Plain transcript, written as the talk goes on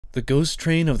The Ghost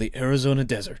Train of the Arizona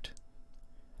Desert.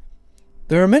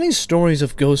 There are many stories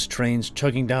of ghost trains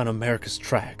chugging down America's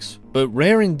tracks, but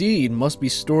rare indeed must be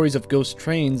stories of ghost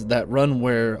trains that run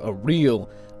where a real,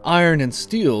 iron and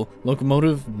steel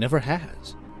locomotive never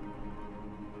has.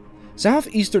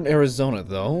 Southeastern Arizona,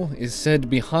 though, is said to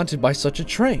be haunted by such a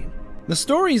train. The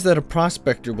story is that a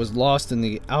prospector was lost in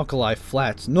the alkali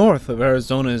flats north of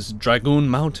Arizona's Dragoon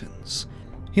Mountains.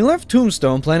 He left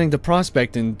Tombstone planning to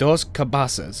prospect in Dos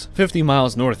Cabezas, 50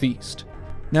 miles northeast.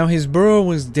 Now his burro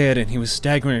was dead and he was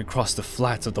staggering across the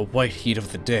flats of the white heat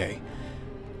of the day.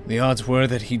 The odds were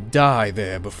that he'd die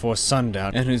there before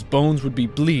sundown and his bones would be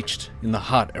bleached in the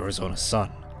hot Arizona sun.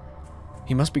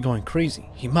 He must be going crazy,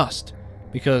 he must,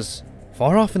 because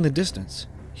far off in the distance,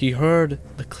 he heard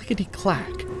the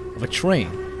clickety-clack of a train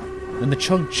and the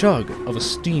chug-chug of a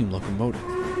steam locomotive.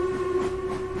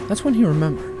 That's when he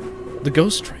remembered. The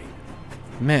ghost train.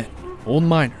 Men, old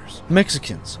miners,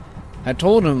 Mexicans, had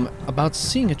told him about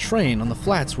seeing a train on the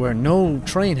flats where no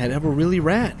train had ever really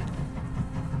ran.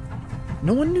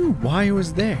 No one knew why it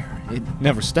was there. It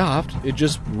never stopped. It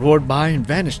just roared by and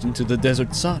vanished into the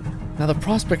desert sun. Now the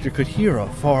prospector could hear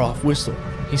a far-off whistle.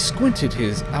 He squinted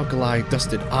his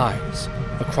alkali-dusted eyes.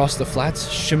 Across the flats,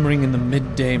 shimmering in the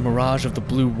midday mirage of the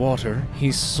blue water,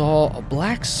 he saw a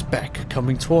black speck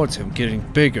coming towards him, getting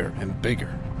bigger and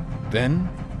bigger. Then,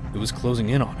 it was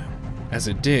closing in on him. As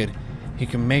it did, he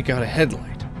could make out a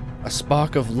headlight, a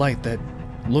spark of light that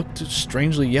looked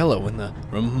strangely yellow in the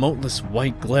remoteless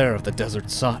white glare of the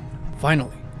desert sun.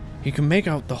 Finally, he could make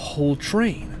out the whole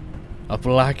train, a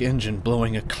black engine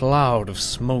blowing a cloud of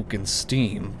smoke and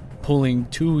steam, pulling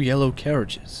two yellow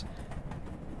carriages.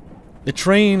 The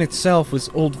train itself was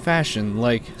old-fashioned,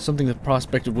 like something the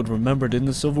prospector would remember in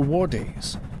the Civil War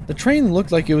days. The train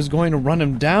looked like it was going to run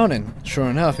him down, and sure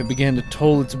enough, it began to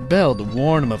toll its bell to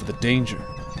warn him of the danger.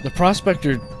 The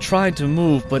prospector tried to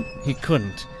move, but he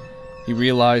couldn't. He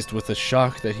realized with a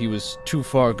shock that he was too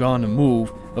far gone to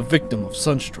move, a victim of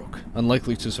sunstroke,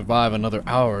 unlikely to survive another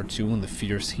hour or two in the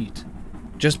fierce heat.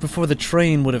 Just before the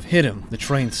train would have hit him, the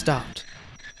train stopped.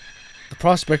 The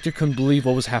prospector couldn't believe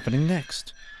what was happening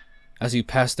next. As he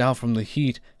passed out from the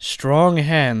heat, strong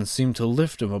hands seemed to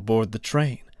lift him aboard the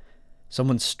train.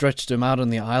 Someone stretched him out on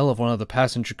the aisle of one of the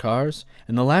passenger cars,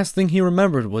 and the last thing he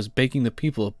remembered was begging the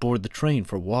people aboard the train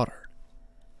for water.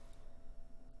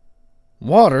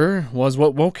 Water was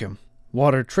what woke him,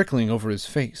 water trickling over his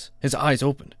face. His eyes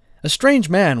opened. A strange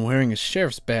man wearing a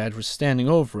sheriff's badge was standing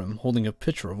over him, holding a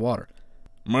pitcher of water.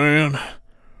 "Man,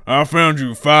 I found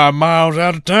you 5 miles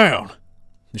out of town,"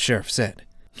 the sheriff said.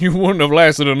 "You wouldn't have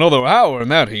lasted another hour in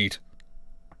that heat."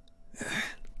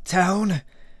 "Town?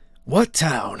 What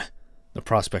town?" the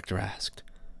prospector asked.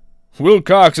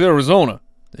 "Wilcox, Arizona,"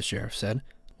 the sheriff said.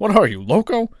 "What are you,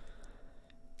 loco?"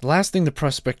 The last thing the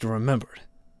prospector remembered.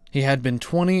 He had been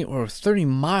 20 or 30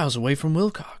 miles away from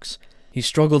Wilcox. He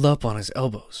struggled up on his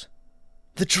elbows.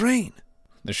 "The train!"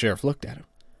 The sheriff looked at him.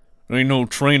 "Ain't no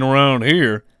train around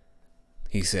here,"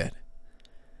 he said.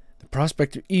 The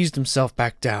prospector eased himself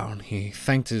back down. He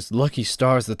thanked his lucky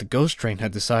stars that the ghost train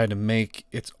had decided to make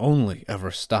its only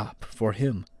ever stop for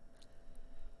him.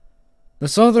 The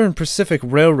Southern Pacific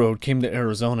Railroad came to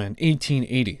Arizona in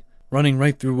 1880, running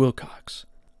right through Wilcox.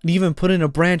 It even put in a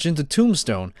branch into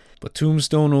Tombstone, but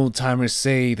Tombstone old-timers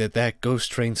say that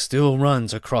ghost train still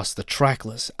runs across the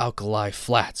trackless alkali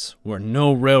flats where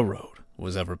no railroad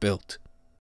was ever built.